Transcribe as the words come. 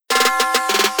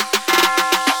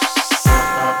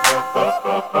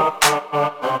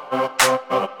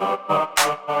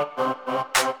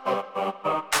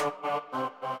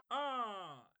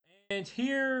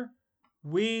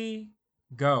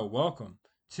go. Welcome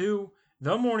to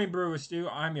the Morning Brew with Stu.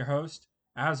 I'm your host,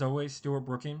 as always, Stuart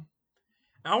Brooking.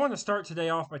 I want to start today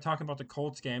off by talking about the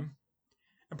Colts game.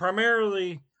 And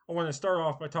primarily, I want to start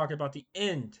off by talking about the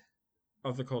end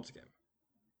of the Colts game.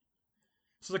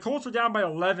 So the Colts are down by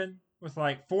 11 with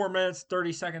like 4 minutes,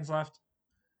 30 seconds left.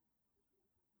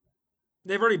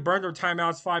 They've already burned their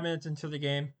timeouts 5 minutes into the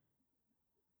game.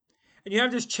 And you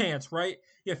have this chance, right?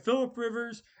 You have Philip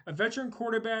Rivers, a veteran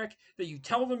quarterback that you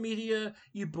tell the media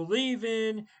you believe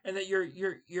in, and that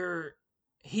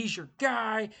he's your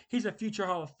guy. He's a future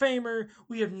Hall of Famer.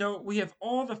 We have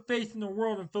all the faith in the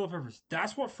world in Philip Rivers.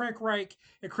 That's what Frank Reich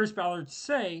and Chris Ballard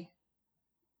say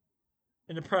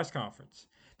in the press conference.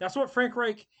 That's what Frank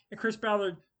Reich and Chris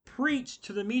Ballard preach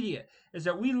to the media, is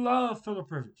that we love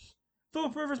Philip Rivers.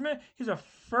 Philip Rivers, man, he's a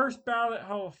first ballot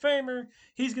Hall of Famer.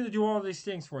 He's going to do all these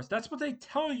things for us. That's what they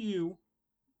tell you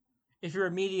if you're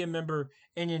a media member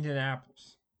in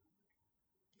Indianapolis.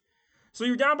 So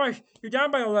you're down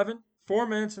by 11, 4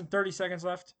 minutes and 30 seconds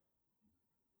left.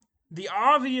 The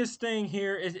obvious thing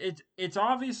here is it's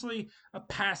obviously a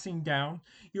passing down.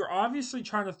 You're obviously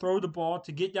trying to throw the ball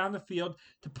to get down the field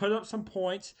to put up some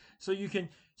points so you can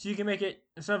make it,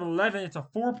 instead of 11, it's a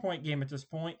 4-point game at this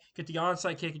point. Get the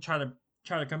onside kick and try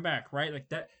to come back, right? Like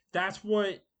that's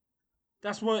what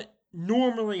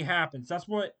normally happens. That's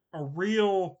what a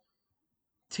real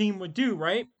team would do,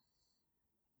 right?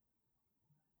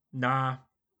 Nah.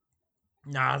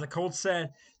 The Colts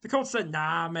said,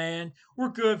 nah, man, we're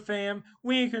good, fam.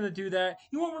 We ain't gonna do that.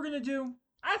 You know what we're gonna do?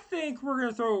 I think we're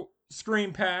gonna throw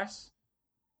screen pass,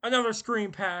 another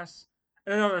screen pass,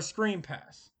 and another screen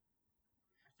pass.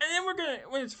 And then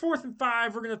when it's 4th and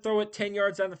 5, we're gonna throw it 10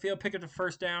 yards down the field, pick up the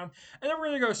first down, and then we're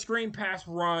gonna go screen pass,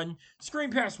 run.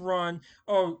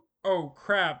 Oh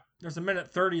crap! There's a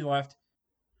minute 30 left.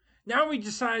 Now we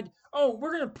decide,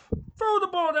 we're gonna throw the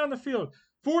ball down the field.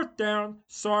 4th down,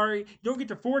 sorry, you don't get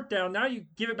the 4th down. Now you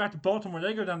give it back to Baltimore.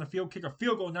 They go down the field, kick a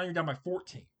field goal. Now you're down by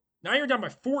 14. Now you're down by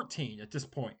 14 at this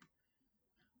point.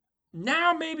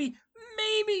 Now maybe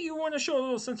you want to show a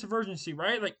little sense of urgency,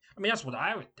 right? Like, I mean, that's what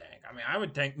I would think. I mean, I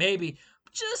would think maybe,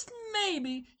 just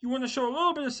maybe, you want to show a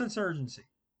little bit of sense of urgency.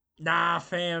 Nah,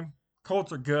 fam.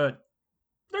 Colts are good.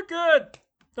 They're good.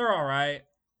 They're all right.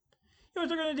 You know what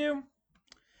they're going to do?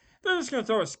 They're just going to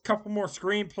throw a couple more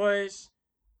screenplays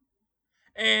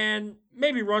and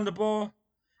maybe run the ball.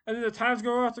 And then the time's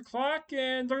going off the clock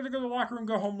and they're going to go to the locker room and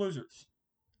go home losers.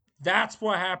 That's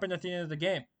what happened at the end of the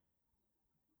game.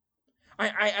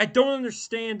 I don't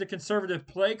understand the conservative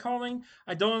play calling.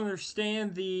 I don't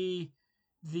understand the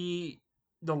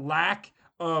lack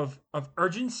of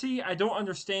urgency. I don't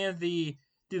understand the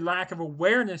lack of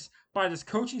awareness by this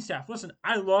coaching staff. Listen,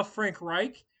 I love Frank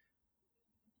Reich,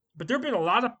 but there have been a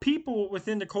lot of people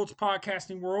within the Colts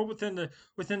podcasting world, within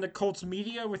the Colts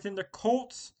media, within the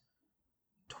Colts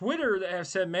Twitter that have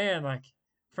said, man, like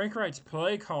Frank Reich's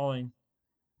play calling,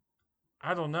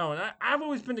 I don't know. And I've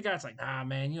always been the guy that's like, nah,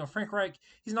 man, Frank Reich,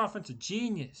 he's an offensive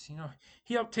genius.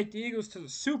 He helped take the Eagles to the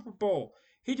Super Bowl.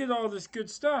 He did all this good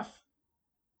stuff.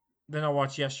 Then I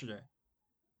watched yesterday.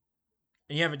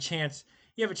 And you have a chance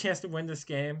to win this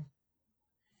game.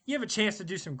 You have a chance to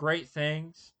do some great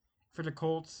things for the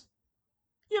Colts.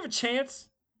 You have a chance.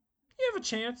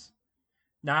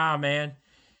 Nah, man.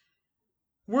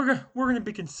 We're going to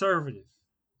be conservative.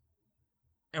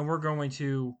 And we're going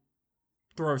to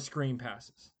throw screen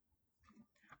passes.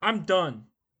 I'm done.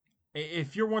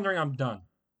 If you're wondering, I'm done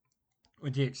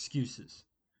with the excuses.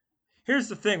 Here's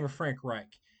the thing with Frank Reich.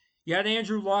 You had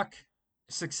Andrew Luck,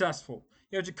 successful.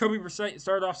 You had Jacoby Brissett,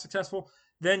 started off successful,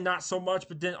 then not so much,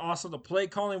 but then also the play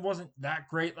calling wasn't that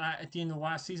great at the end of the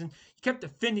last season. You kept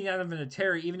defending Adam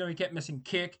Vinatieri, even though he kept missing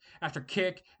kick after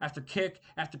kick after kick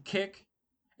after kick,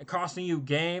 and costing you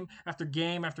game after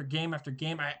game after game after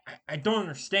game. I don't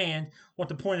understand what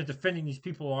the point of defending these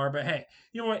people are, but hey,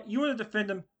 you know what? You want to defend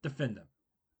them, defend them.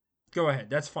 Go ahead,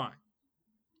 that's fine.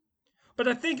 But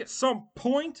I think at some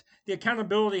point, the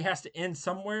accountability has to end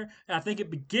somewhere. And I think it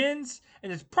begins,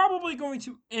 and it's probably going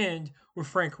to end with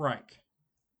Frank Reich.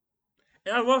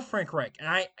 And I love Frank Reich.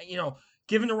 And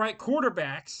given the right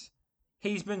quarterbacks,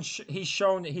 he's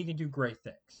shown that he can do great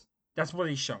things. That's what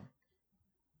he's shown.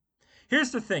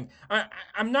 Here's the thing.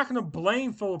 I'm not going to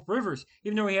blame Philip Rivers,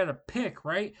 even though he had a pick,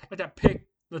 right? Like that pick,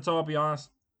 let's all be honest.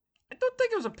 I don't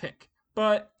think it was a pick.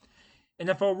 But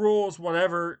NFL rules,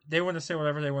 whatever, they want to say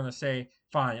whatever they want to say.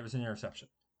 Fine, it was an interception.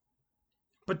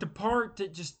 But the part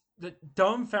that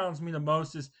dumbfounds me the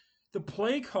most is the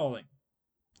play calling.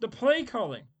 The play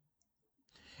calling.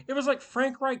 It was like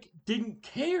Frank Reich didn't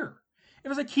care. It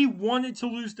was like he wanted to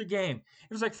lose the game.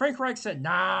 It was like Frank Reich said,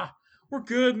 nah, we're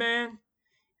good, man.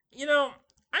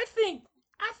 I think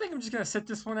I'm just gonna sit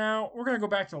this one out. We're gonna go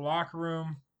back to the locker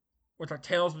room with our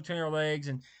tails between our legs,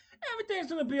 and everything's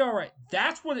gonna be all right.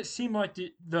 That's what it seemed like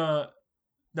the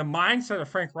mindset of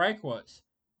Frank Reich was.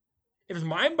 It was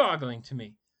mind-boggling to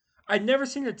me. I'd never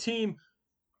seen a team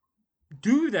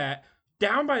do that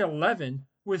down by 11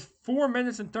 with 4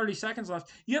 minutes and 30 seconds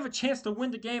left. You have a chance to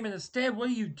win the game, and instead, what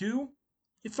do?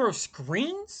 You throw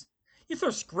screens? You throw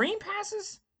screen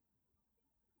passes?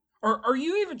 Or are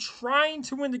you even trying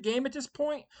to win the game at this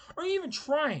point? Are you even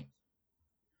trying?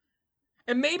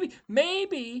 And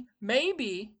maybe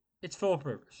it's Philip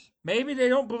Rivers. Maybe they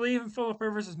don't believe in Philip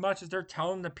Rivers as much as they're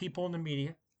telling the people in the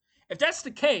media. If that's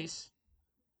the case,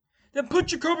 then put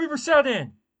Jacoby Brissett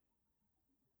in.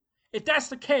 If that's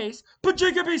the case, put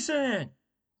Jacob Eason in.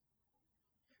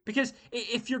 Because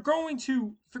if you're going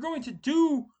to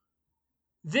do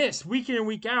this week in and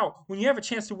week out when you have a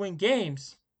chance to win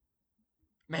games,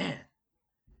 man,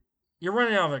 you're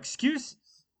running out of excuses.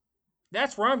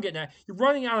 That's where I'm getting at. You're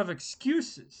running out of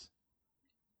excuses.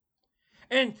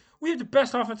 And we have the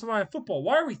best offensive line in football.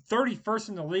 Why are we 31st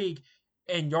in the league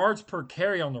in yards per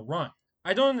carry on the run?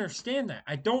 I don't understand that.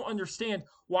 I don't understand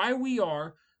why we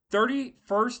are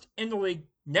 31st in the league,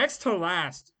 next to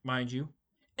last, mind you,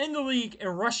 in the league in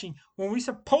rushing when we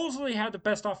supposedly have the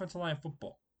best offensive line in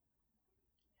football.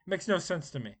 It makes no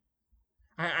sense to me.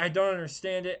 I don't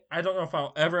understand it. I don't know if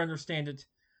I'll ever understand it.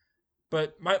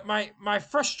 But my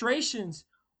frustrations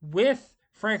with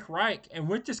Frank Reich and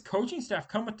with this coaching staff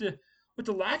come with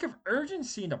the lack of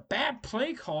urgency and the bad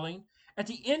play calling at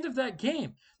the end of that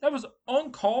game. That was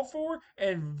uncalled for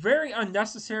and very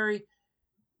unnecessary.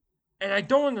 And I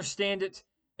don't understand it.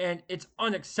 And it's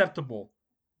unacceptable.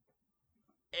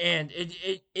 And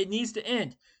it needs to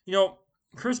end. You know,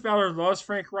 Chris Ballard loves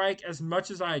Frank Reich as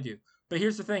much as I do. But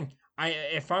here's the thing.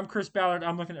 If I'm Chris Ballard,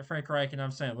 I'm looking at Frank Reich and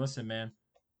I'm saying, listen, man.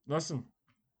 Listen.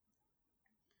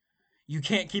 You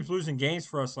can't keep losing games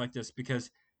for us like this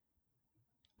because,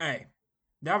 hey,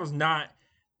 that was not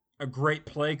a great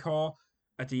play call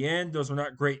at the end. Those were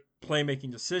not great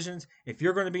playmaking decisions. If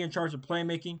you're going to be in charge of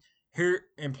playmaking here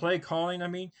and play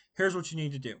calling, here's what you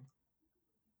need to do.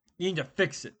 You need to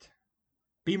fix it.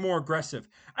 Be more aggressive.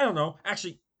 I don't know.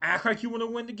 Actually, act like you want to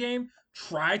win the game.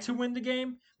 Try to win the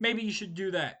game. Maybe you should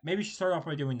do that. Maybe you should start off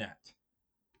by doing that.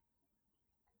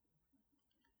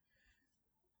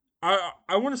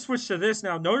 I want to switch to this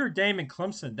now. Notre Dame and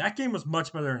Clemson. That game was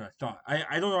much better than I thought.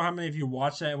 I don't know how many of you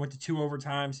watched that. It went to 2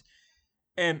 overtimes.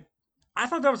 And I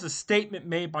thought that was a statement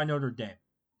made by Notre Dame.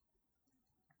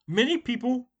 Many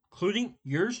people, including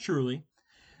yours truly,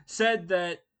 said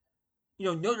that,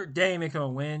 Notre Dame ain't gonna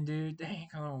win, dude. They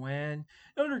ain't gonna win.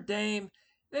 Notre Dame,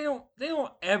 they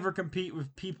don't ever compete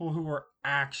with people who are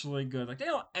actually good. Like they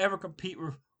don't ever compete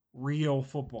with real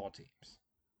football teams.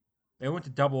 They went to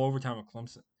double overtime with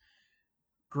Clemson.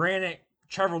 Granted,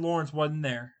 Trevor Lawrence wasn't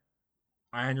there.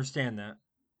 I understand that.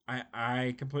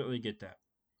 I completely get that.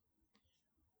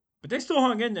 But they still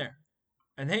hung in there.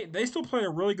 And they still played a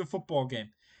really good football game.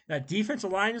 That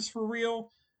defensive line is for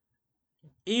real.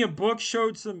 Ian Book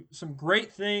showed some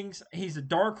great things. He's a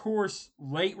dark horse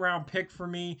late round pick for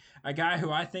me. A guy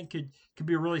who I think could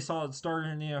be a really solid starter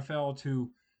in the NFL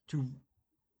to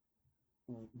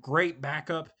great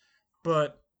backup.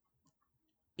 But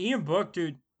Ian Book,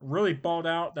 dude, really balled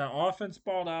out. That offense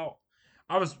balled out.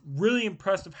 I was really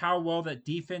impressed with how well that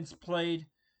defense played.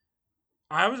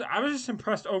 I was just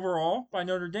impressed overall by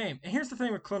Notre Dame. And here's the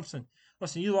thing with Clemson.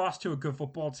 Listen, you lost to a good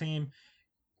football team.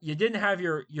 You didn't have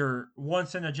your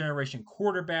once in a generation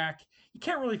quarterback. You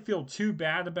can't really feel too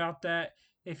bad about that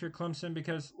if you're Clemson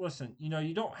because listen,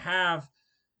 you don't have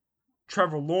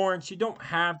Trevor Lawrence. You don't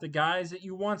have the guys that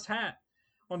you once had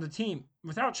on the team.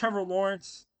 Without Trevor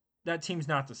Lawrence, that team's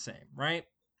not the same, right?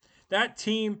 That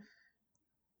team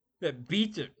that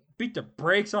beat the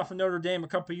brakes off of Notre Dame a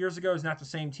couple years ago is not the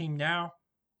same team now.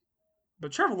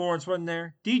 But Trevor Lawrence wasn't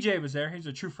there. DJ was there. He's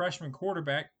a true freshman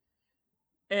quarterback.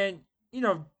 And,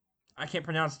 I can't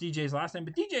pronounce DJ's last name,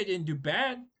 but DJ didn't do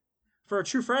bad. For a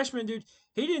true freshman, dude,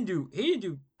 he didn't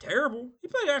do terrible. He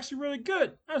played actually really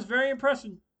good. I was very impressed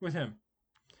with him.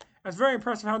 I was very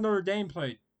impressed with how Notre Dame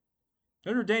played.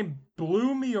 Notre Dame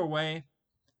blew me away,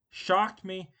 shocked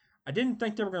me. I didn't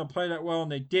think they were going to play that well,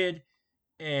 and they did.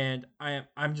 And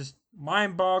I'm just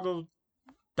mind-boggled,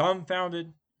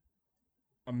 dumbfounded,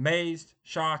 amazed,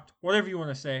 shocked, whatever you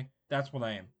want to say. That's what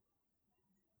I am.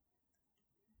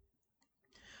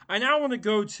 I now want to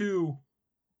go to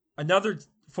another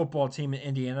football team in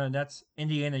Indiana, and that's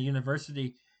Indiana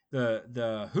University,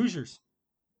 the Hoosiers.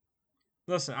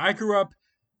 Listen, I grew up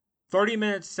 30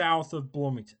 minutes south of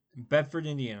Bloomington, in Bedford,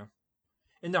 Indiana,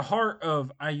 in the heart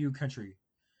of IU country.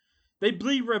 They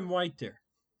bleed red and white there,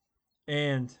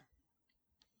 and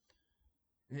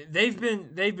they've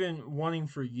been wanting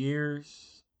for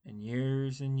years and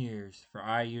years and years for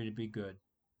IU to be good.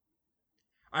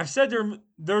 I've said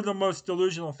they're the most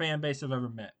delusional fan base I've ever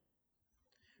met,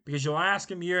 because you'll ask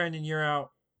them year in and year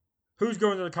out who's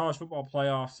going to the college football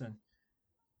playoffs, and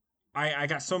I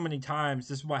got so many times.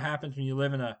 This is what happens when you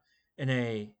live in a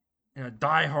in a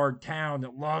diehard town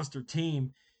that loves their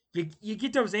team. You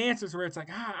get those answers where it's like,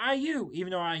 IU,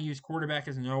 even though IU's quarterback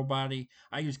is a nobody,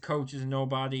 IU's coach is a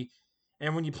nobody,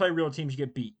 and when you play real teams, you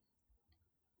get beat.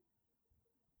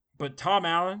 But Tom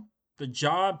Allen, the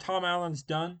job Tom Allen's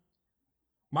done,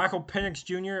 Michael Penix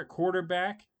Jr. at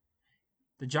quarterback,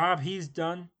 the job he's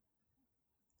done,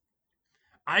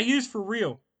 IU's for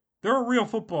real. They're a real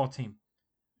football team.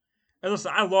 And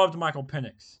listen, I loved Michael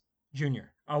Penix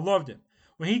Jr. I loved him.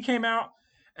 When he came out,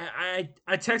 I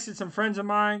texted some friends of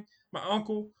mine, my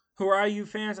uncle, who are IU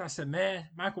fans. I said, man,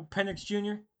 Michael Penix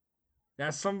Jr.,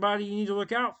 that's somebody you need to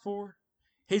look out for.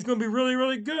 He's going to be really,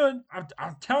 really good.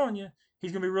 I'm telling you,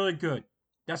 he's going to be really good.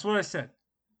 That's what I said.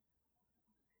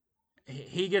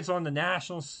 He gets on the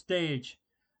national stage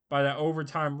by that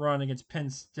overtime run against Penn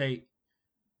State.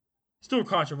 Still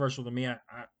controversial to me.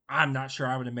 I'm not sure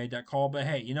I would have made that call, but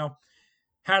hey,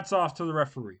 hats off to the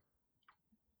referee.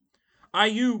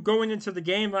 IU going into the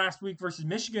game last week versus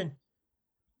Michigan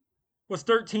was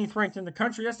 13th ranked in the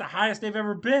country. That's the highest they've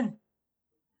ever been.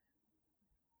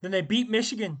 Then they beat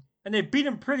Michigan, and they beat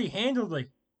them pretty handily.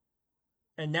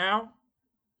 And now,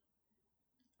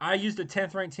 IU's the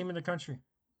 10th ranked team in the country.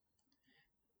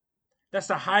 That's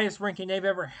the highest ranking they've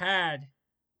ever had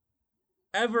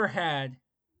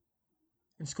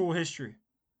in school history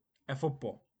at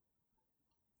football.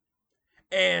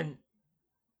 And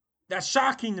that's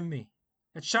shocking to me.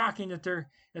 It's shocking that they're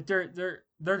the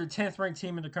 10th ranked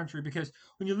team in the country, because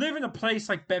when you live in a place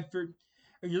like Bedford,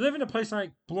 or you live in a place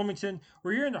like Bloomington,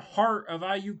 where you're in the heart of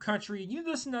IU country, and you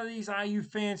listen to these IU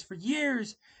fans for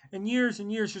years and years and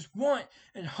years, just want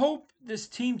and hope this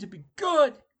team to be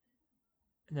good,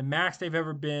 and the max they've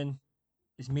ever been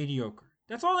is mediocre.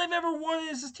 That's all they've ever wanted,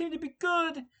 is this team to be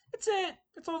good. That's it.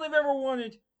 That's all they've ever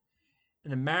wanted.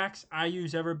 And the max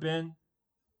IU's ever been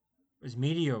was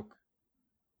mediocre.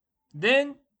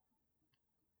 Then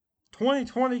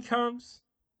 2020 comes.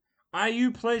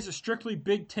 IU plays a strictly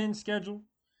Big Ten schedule.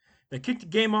 They kicked the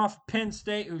game off of Penn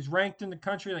State, who's ranked in the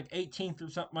country like 18th or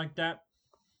something like that.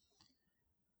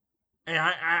 And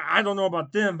I don't know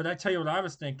about them, but I tell you what I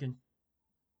was thinking.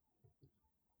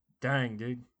 Dang,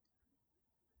 dude.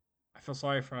 I feel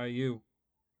sorry for IU.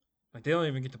 Like, they don't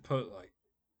even get to put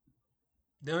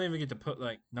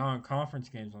non-conference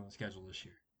games on the schedule this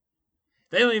year.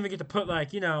 They don't even get to put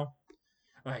like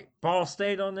Ball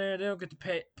State on there. They don't get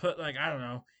to put I don't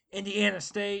know, Indiana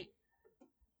State.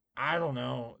 I don't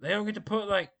know. They don't get to put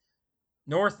like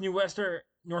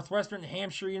Northwestern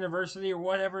Hampshire University or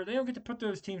whatever. They don't get to put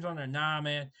those teams on there. Nah,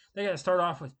 man. They got to start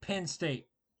off with Penn State.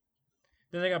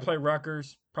 Then they got to play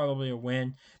Rutgers, probably a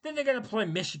win. Then they got to play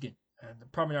Michigan. They're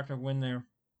probably not going to win there.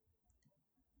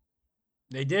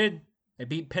 They did. They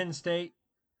beat Penn State.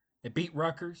 They beat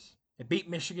Rutgers. They beat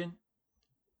Michigan.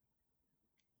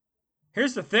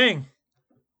 Here's the thing.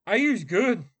 IU's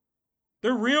good.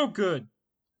 They're real good.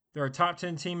 They're a top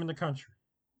 10 team in the country.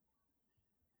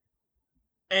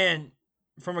 And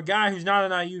from a guy who's not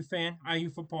an IU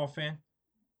football fan,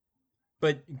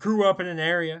 but grew up in an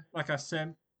area, like I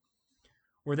said,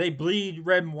 where they bleed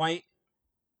red and white,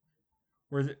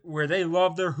 where they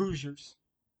love their Hoosiers,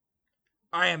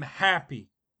 I am happy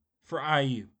for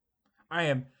IU. I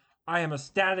am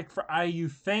ecstatic for IU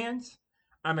fans.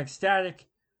 I'm ecstatic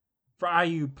for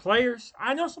IU players.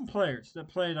 I know some players that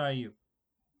play at IU.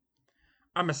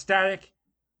 I'm ecstatic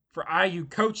for IU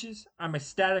coaches. I'm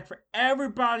ecstatic for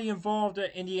everybody involved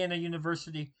at Indiana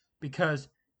University, because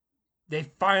they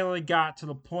finally got to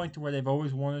the point to where they've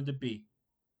always wanted to be.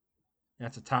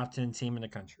 That's a top 10 team in the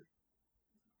country.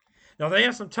 Now, they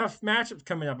have some tough matchups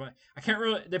coming up. I can't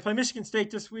really. They play Michigan State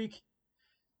this week.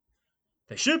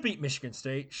 They should beat Michigan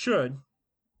State. Should.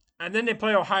 And then they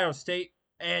play Ohio State.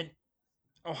 And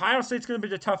Ohio State's going to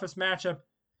be the toughest matchup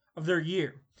of their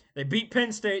year. They beat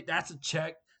Penn State. That's a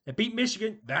check. They beat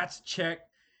Michigan. That's a check.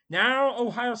 Now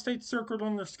Ohio State's circled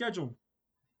on their schedule.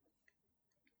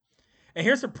 And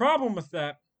here's the problem with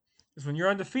that, is when you're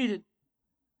undefeated,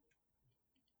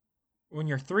 when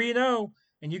you're 3-0,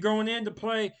 and you're going in to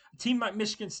play a team like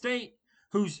Michigan State,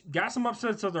 who's got some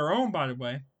upsets of their own, by the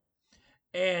way,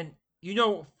 and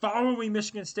following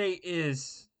Michigan State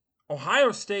is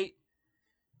Ohio State,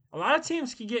 a lot of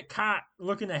teams can get caught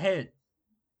looking ahead.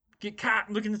 get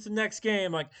caught looking at the next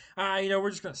game, like, we're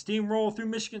just going to steamroll through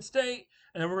Michigan State,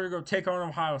 and then we're going to go take on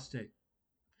Ohio State.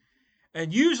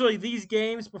 And usually these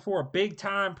games before a big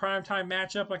time, prime time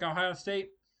matchup like Ohio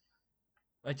State,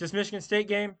 like this Michigan State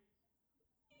game,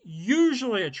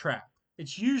 usually a trap.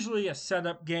 It's usually a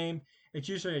setup game. It's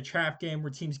usually a trap game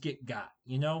where teams get got,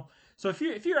 So if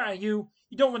you're IU,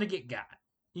 you don't want to get got.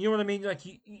 You know what I mean? Like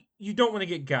you don't want to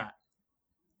get got.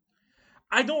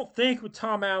 I don't think with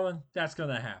Tom Allen that's going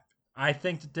to happen. I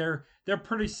think that they're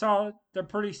pretty solid. They're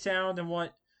pretty sound in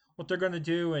what they're going to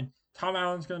do, and Tom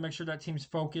Allen's going to make sure that team's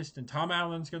focused, and Tom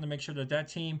Allen's going to make sure that that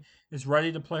team is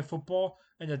ready to play football,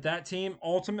 and that team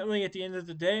ultimately at the end of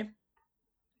the day,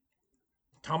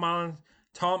 Tom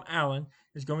Allen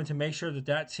is going to make sure that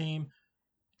that team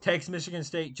takes Michigan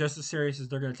State just as serious as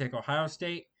they're going to take Ohio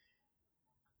State.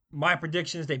 My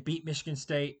prediction is they beat Michigan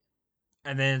State,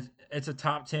 and then it's a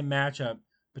top 10 matchup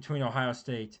between Ohio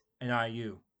State and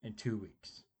IU in 2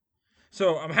 weeks.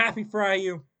 So I'm happy for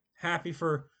IU, happy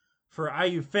for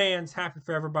IU fans, happy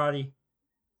for everybody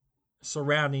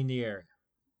surrounding the area.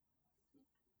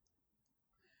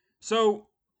 So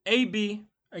AB,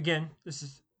 again,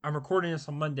 I'm recording this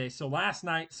on Monday. So last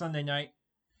night, Sunday night,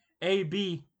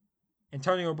 AB,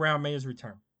 Antonio Brown made his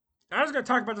return. I was going to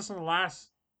talk about this on the last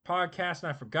podcast,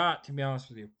 and I forgot, to be honest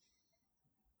with you.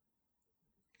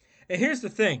 And here's the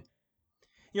thing.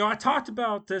 I talked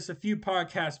about this a few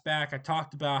podcasts back. I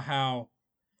talked about how,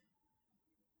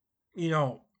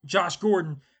 Josh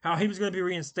Gordon, how he was going to be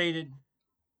reinstated,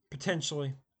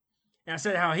 potentially. And I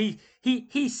said how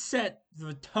he set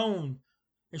the tone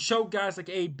and showed guys like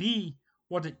AB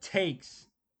what it takes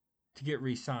to get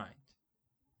re-signed.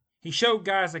 He showed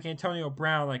guys like Antonio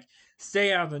Brown, like,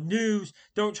 stay out of the news,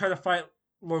 don't try to fight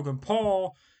Logan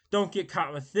Paul, don't get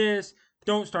caught with this,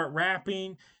 don't start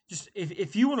rapping. Just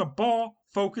if you want to ball,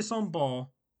 focus on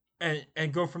ball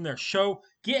and go from there.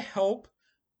 Get help,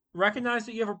 recognize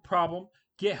that you have a problem,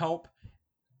 get help,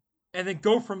 and then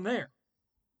go from there.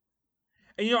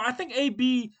 And I think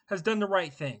AB has done the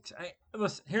right things.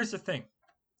 Listen, here's the thing.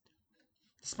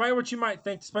 Despite what you might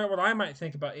think, despite what I might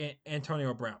think about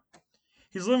Antonio Brown,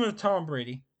 he's living with Tom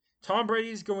Brady. Tom Brady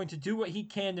is going to do what he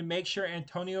can to make sure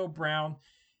Antonio Brown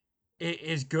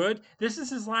is good. This is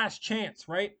his last chance,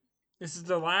 right? This is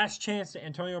the last chance that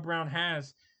Antonio Brown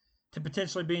has to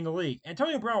potentially be in the league.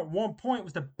 Antonio Brown at one point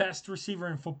was the best receiver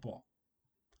in football.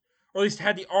 Or at least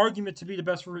had the argument to be the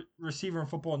best receiver in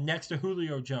football next to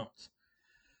Julio Jones.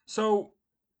 So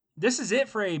this is it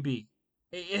for AB.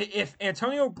 If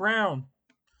Antonio Brown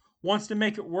wants to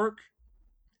make it work,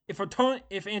 if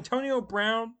Antonio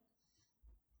Brown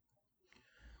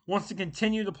wants to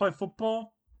continue to play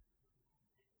football,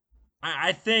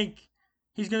 I think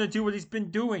he's going to do what he's been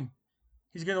doing.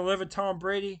 He's going to live with Tom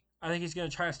Brady. I think he's going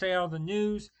to try to stay out of the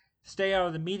news, stay out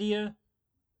of the media.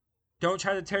 Don't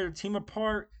try to tear the team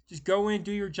apart. Just go in,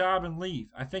 do your job, and leave.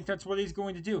 I think that's what he's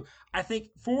going to do. I think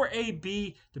for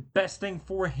AB, the best thing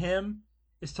for him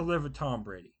is to live with Tom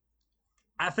Brady.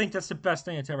 I think that's the best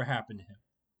thing that's ever happened to him.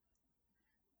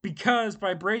 Because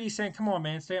by Brady saying, come on,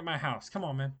 man, stay at my house. Come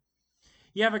on, man.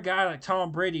 You have a guy like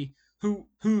Tom Brady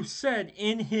who said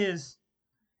in his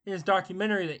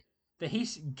documentary that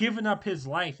he's given up his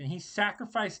life and he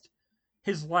sacrificed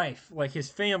his life, like his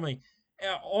family,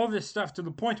 all this stuff to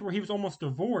the point where he was almost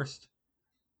divorced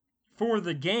for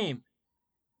the game.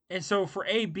 And so for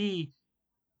AB,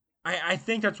 I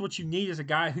think that's what you need as a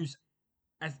guy who's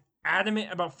as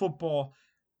adamant about football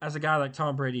as a guy like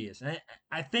Tom Brady is. And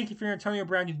I think if you're Antonio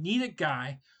Brown, you need a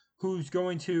guy who's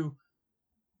going to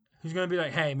be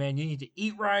like, hey, man, you need to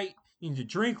eat right, you need to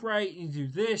drink right, you need to do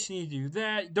this, you need to do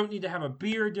that. You don't need to have a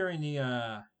beer during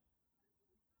the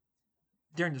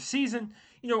season.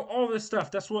 All this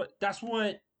stuff. That's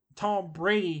what Tom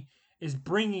Brady is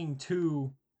bringing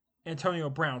to Antonio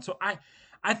Brown. So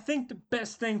I think the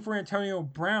best thing for Antonio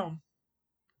Brown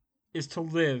is to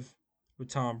live with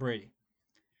Tom Brady.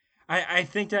 I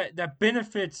think that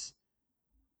benefits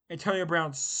Antonio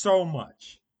Brown so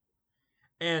much.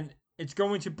 And it's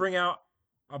going to bring out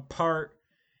a part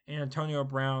in Antonio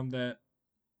Brown that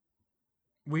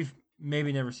we've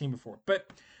maybe never seen before. But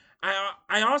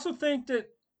I also think that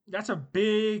that's a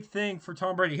big thing for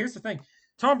Tom Brady. Here's the thing.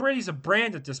 Tom Brady's a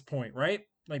brand at this point, right?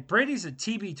 Like, Brady's a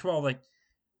TB12. Like,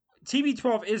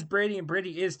 TB12 is Brady, and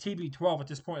Brady is TB12 at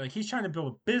this point. Like, he's trying to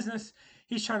build a business.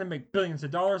 He's trying to make billions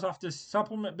of dollars off this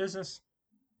supplement business.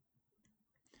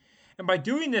 And by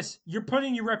doing this, you're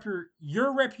putting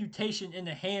your reputation in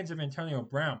the hands of Antonio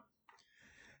Brown.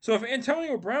 So if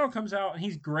Antonio Brown comes out and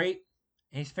he's great,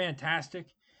 and he's fantastic,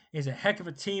 he's a heck of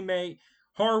a teammate,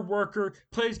 hard worker,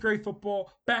 plays great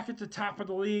football, back at the top of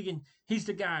the league, and he's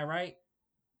the guy, right?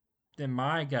 then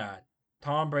my God,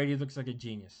 Tom Brady looks like a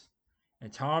genius.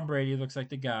 And Tom Brady looks like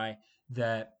the guy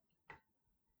that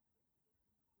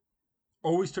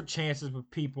always took chances with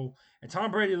people. And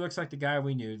Tom Brady looks like the guy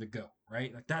we knew, the GOAT,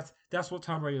 right? Like that's what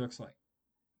Tom Brady looks like.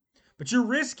 But you're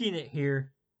risking it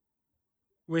here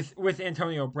with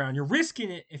Antonio Brown. You're risking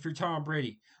it if you're Tom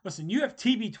Brady. Listen, you have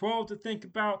TB12 to think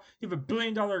about. You have $1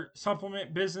 billion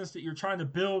supplement business that you're trying to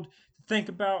build to think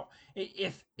about.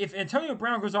 If Antonio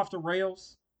Brown goes off the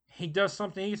rails, he does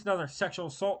something, he gets another sexual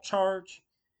assault charge.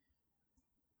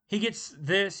 He gets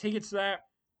this, he gets that.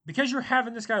 Because you're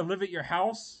having this guy live at your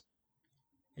house,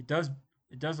 it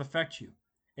does affect you.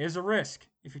 It is a risk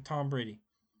if you're Tom Brady.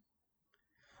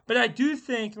 But I do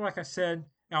think, like I said,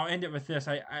 I'll end it with this.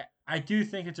 I do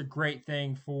think it's a great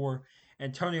thing for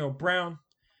Antonio Brown.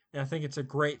 And I think it's a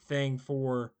great thing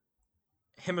for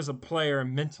him as a player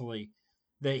and mentally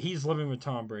that he's living with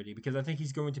Tom Brady, because I think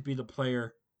he's going to be the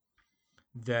player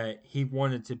that he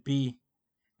wanted to be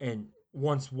and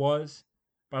once was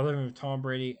by living with Tom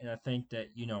Brady. And I think that,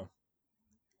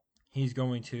 he's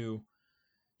going to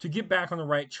get back on the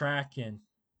right track and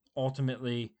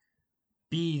ultimately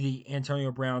be the Antonio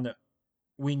Brown that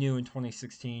we knew in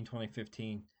 2016,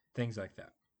 2015, things like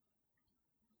that.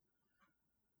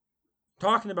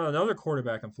 Talking about another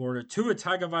quarterback in Florida, Tua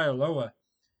Tagovailoa.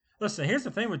 Listen, here's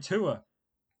the thing with Tua.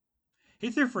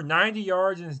 He threw for 90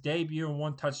 yards in his debut and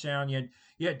 1 touchdown. You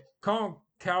had Colin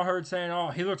Cowherd saying,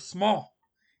 "Oh, he looks small.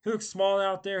 He looks small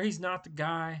out there. He's not the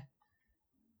guy.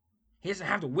 He doesn't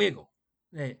have the wiggle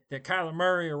that Kyler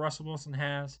Murray or Russell Wilson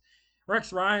has."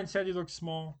 Rex Ryan said he looked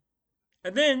small.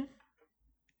 And then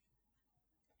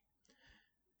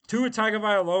Tua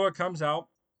Tagovailoa comes out,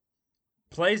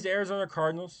 plays the Arizona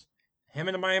Cardinals. Him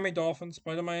and the Miami Dolphins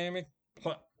play the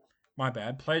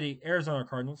Arizona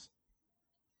Cardinals.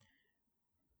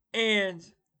 And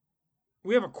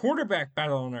we have a quarterback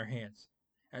battle on our hands.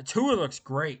 And Tua looks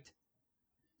great.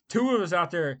 Tua was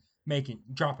out there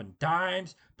dropping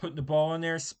dimes, putting the ball in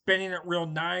there, spinning it real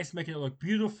nice, making it look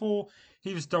beautiful.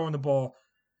 He was throwing the ball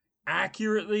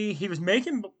accurately. He was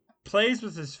making plays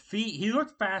with his feet. He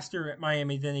looked faster at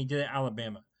Miami than he did at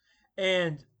Alabama.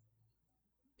 And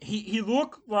he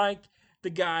looked like the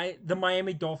guy the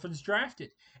Miami Dolphins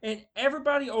drafted. And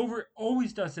everybody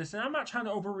always does this. And I'm not trying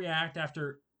to overreact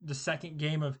after the second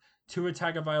game of Tua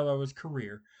Tagovailoa's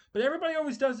career, but everybody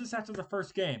always does this after the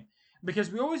first game because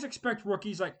we always expect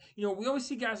rookies like, we always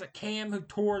see guys like Cam who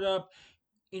tore it up,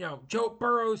 Joe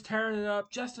Burrow's tearing it up,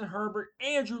 Justin Herbert,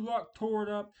 Andrew Luck tore it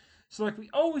up. So like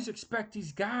we always expect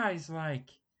these guys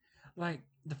like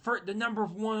the number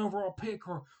 1 overall pick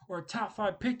or a top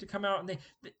 5 pick to come out and they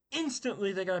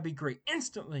instantly they gotta be great.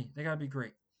 Instantly they gotta be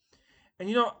great. And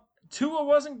Tua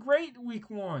wasn't great week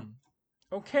 1.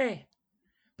 Okay.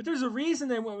 But there's a reason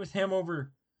they went with him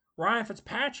over Ryan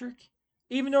Fitzpatrick,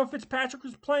 even though Fitzpatrick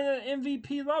was playing at an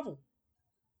MVP level.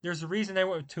 There's a reason they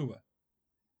went with Tua.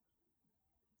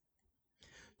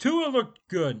 Tua looked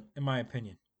good, in my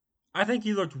opinion. I think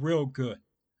he looked real good.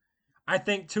 I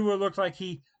think Tua looked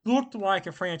like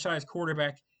a franchise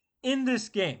quarterback in this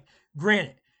game.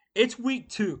 Granted, it's week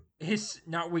 2.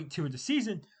 Not week 2 of the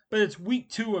season, but it's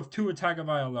week 2 of Tua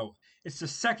Tagovailoa. It's the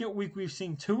second week we've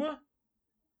seen Tua.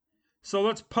 So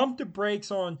let's pump the brakes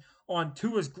on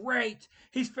Tua's great.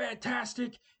 He's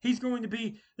fantastic. He's going to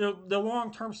be the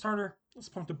long-term starter. Let's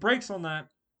pump the brakes on that.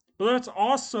 But let's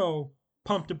also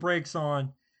pump the brakes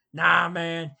on, nah,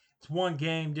 man, it's one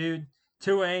game, dude.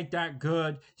 Tua ain't that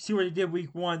good. See what he did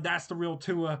week 1? That's the real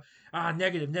Tua.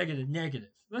 Negative.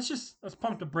 Let's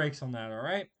pump the brakes on that, all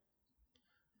right?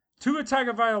 Tua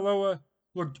Tagovailoa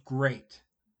looked great.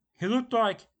 He looked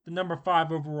like the number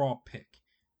 5 overall pick.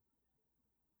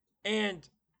 And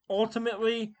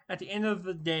ultimately, at the end of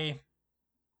the day,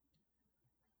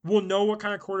 we'll know what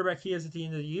kind of quarterback he is at the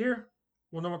end of the year.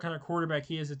 We'll know what kind of quarterback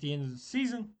he is at the end of the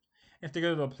season. If they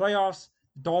go to the playoffs,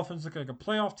 the Dolphins look like a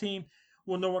playoff team.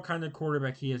 We'll know what kind of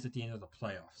quarterback he is at the end of the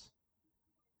playoffs.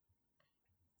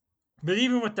 But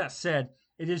even with that said,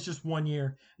 it is just 1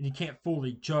 year, and you can't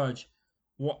fully judge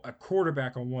a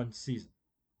quarterback on one season.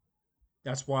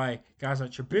 That's why guys like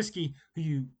Trubisky,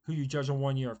 who you judge on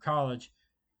 1 year of college,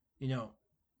 don't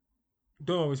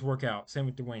always work out. Same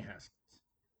with Dwayne Haskins.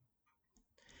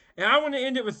 And I want to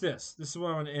end it with this. This is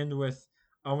what I want to end with.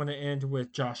 I want to end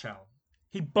with Josh Allen.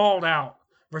 He balled out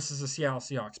versus the Seattle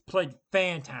Seahawks. Played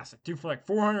fantastic. Threw for like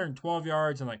 412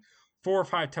 yards and like 4 or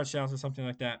 5 touchdowns or something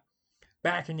like that.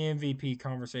 Back in the MVP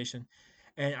conversation.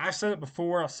 And I've said it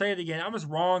before. I'll say it again. I was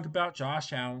wrong about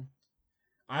Josh Allen.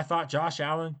 I thought Josh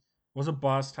Allen was a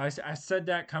bust. I said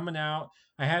that coming out.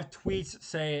 I have tweets that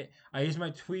say it. I use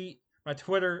my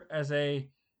Twitter as a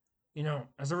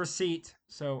receipt.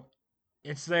 So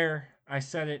It's there. I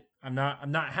said it. I'm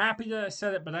not happy that I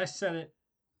said it, but I said it.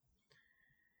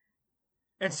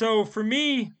 And so for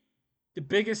me, the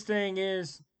biggest thing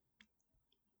is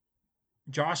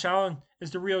Josh Allen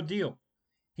is the real deal.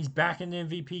 He's back in the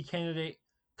MVP candidate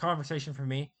conversation for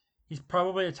me. He's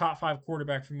probably a top 5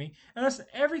 quarterback for me. And listen,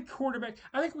 every quarterback,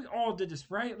 I think we all did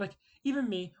this, right? Like, even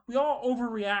me, we all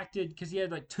overreacted because he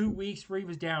had like 2 weeks where he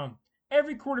was down.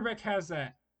 Every quarterback has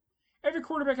that. Every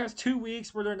quarterback has 2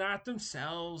 weeks where they're not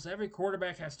themselves. Every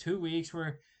quarterback has 2 weeks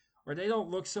where they don't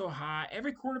look so hot.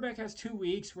 Every quarterback has 2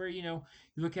 weeks where, you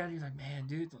look at it, you're like, man,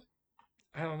 dude,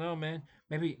 I don't know, man.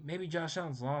 Maybe Josh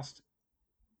Allen's lost.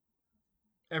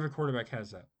 Every quarterback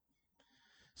has that.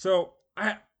 So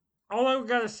all I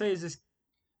gotta say is this: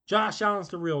 Josh Allen's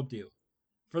the real deal.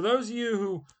 For those of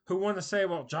you who want to say,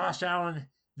 well, Josh Allen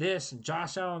this and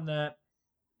Josh Allen that,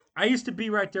 I used to be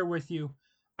right there with you.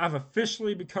 I've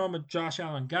officially become a Josh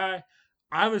Allen guy.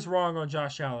 I was wrong on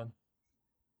Josh Allen.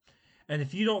 And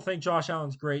if you don't think Josh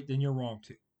Allen's great, then you're wrong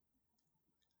too.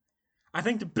 I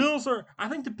think the Bills are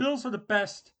the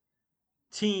best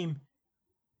team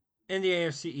in the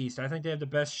AFC East. I think they have the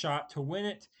best shot to win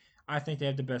it. I think they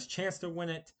have the best chance to win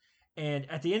it. And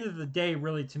at the end of the day,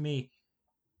 really, to me,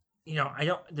 I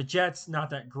don't. The Jets not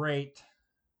that great.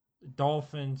 The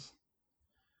Dolphins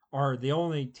are the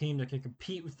only team that can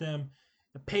compete with them.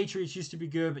 The Patriots used to be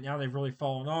good, but now they've really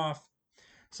fallen off.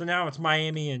 So now it's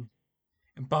Miami and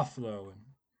Buffalo. And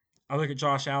I look at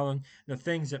Josh Allen, the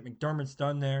things that McDermott's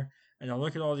done there, and I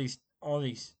look at all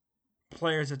these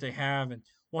players that they have and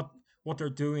what they're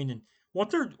doing and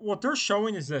what they're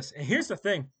showing is this. And here's the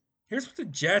thing. Here's what the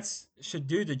Jets should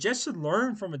do. The Jets should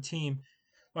learn from a team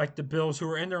like the Bills who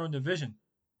are in their own division.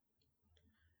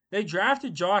 They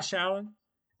drafted Josh Allen,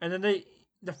 and then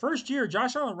the first year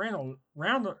Josh Allen ran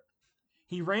around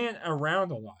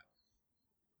a lot.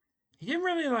 He didn't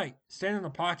really like stand in the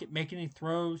pocket, make any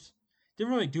throws.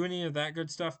 Didn't really do any of that good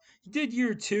stuff. He did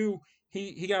year two.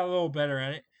 He got a little better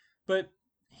at it, but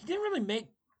he didn't really make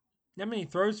that many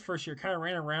throws first year. Kind of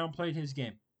ran around, played his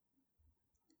game.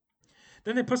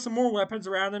 Then they put some more weapons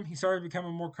around him. He started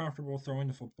becoming more comfortable throwing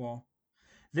the football.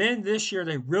 Then this year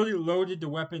they really loaded the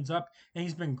weapons up, and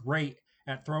he's been great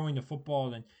at throwing the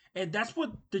football. And that's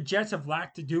what the Jets have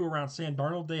lacked to do around Sam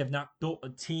Darnold. They have not built a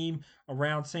team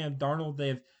around Sam Darnold.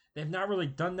 They've not really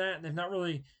done that. They've not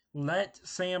really let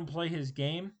Sam play his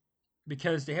game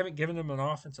because they haven't given him an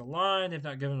offensive line. They've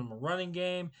not given him a running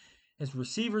game. His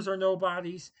receivers are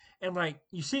nobodies. And like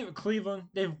you see it with Cleveland,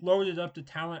 they've loaded up the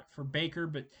talent for Baker,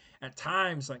 but at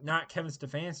times, like not Kevin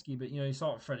Stefanski, but you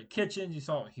saw it with Freddie Kitchens, you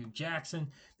saw it with Hugh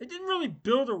Jackson. They didn't really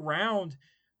build around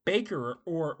Baker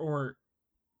or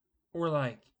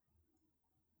like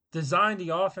design the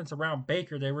offense around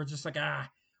Baker. They were just like,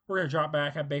 we're gonna drop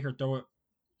back, have Baker throw it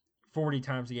 40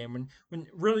 times a game. When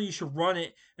really you should run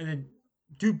it and then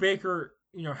do Baker,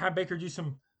 have Baker do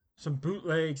some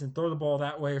bootlegs and throw the ball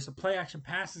that way or some play action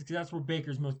passes because that's where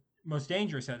Baker's most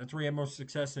dangerous at. That's where he had most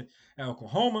success at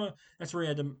Oklahoma. That's where he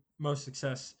had the most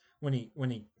success when he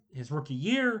his rookie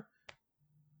year.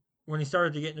 When he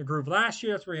started to get in the groove last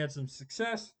year, that's where he had some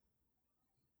success.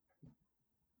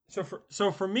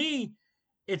 So for me,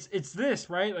 it's this,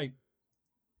 right? Like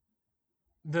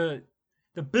the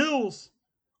Bills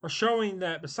are showing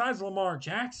that besides Lamar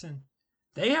Jackson,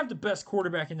 they have the best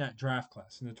quarterback in that draft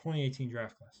class, in the 2018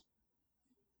 draft class.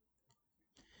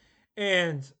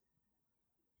 And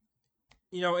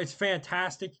it's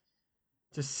fantastic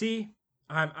to see.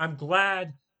 I'm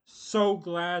glad, so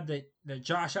glad that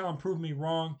Josh Allen proved me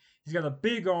wrong. He's got a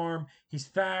big arm. He's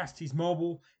fast. He's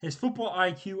mobile. His football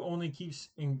IQ only keeps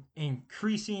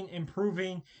increasing,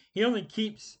 improving. He only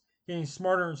keeps getting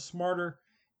smarter and smarter,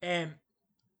 and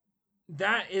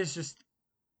that is just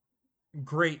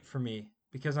great for me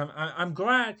because I'm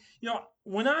glad.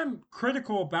 When I'm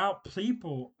critical about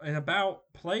people and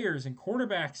about players and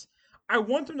quarterbacks, I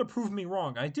want them to prove me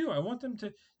wrong. I do. I want them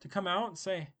to come out and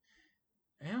say,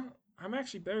 "Yeah, I'm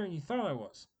actually better than you thought I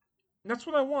was." And that's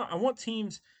what I want. I want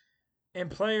teams and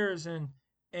players and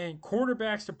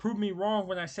quarterbacks to prove me wrong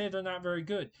when I say they're not very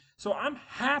good. So I'm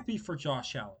happy for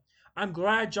Josh Allen. I'm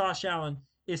glad Josh Allen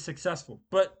is successful.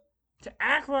 But to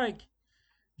act like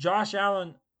Josh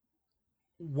Allen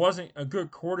wasn't a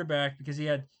good quarterback because he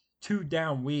had 2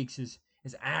 down weeks is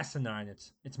asinine.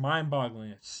 It's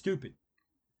mind-boggling. It's stupid.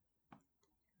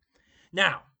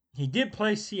 Now, he did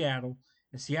play Seattle,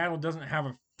 and Seattle doesn't have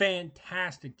a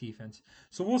fantastic defense.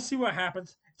 So we'll see what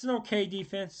happens. It's an okay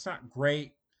defense. It's not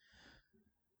great.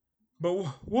 But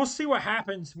we'll see what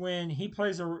happens when he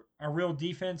plays a real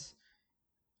defense.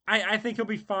 I think he'll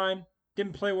be fine.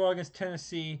 Didn't play well against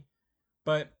Tennessee,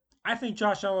 but I think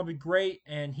Josh Allen will be great,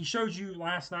 and he showed you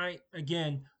last night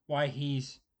again why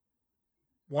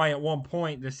at one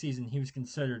point this season he was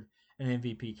considered an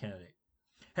MVP candidate.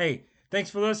 Hey, thanks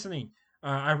for listening.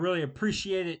 I really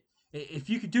appreciate it. If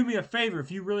you could do me a favor,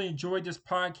 if you really enjoyed this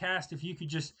podcast, if you could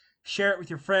just share it with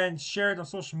your friends, share it on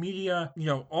social media,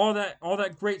 all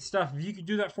that great stuff. If you could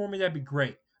do that for me, that'd be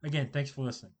great. Again, thanks for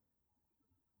listening.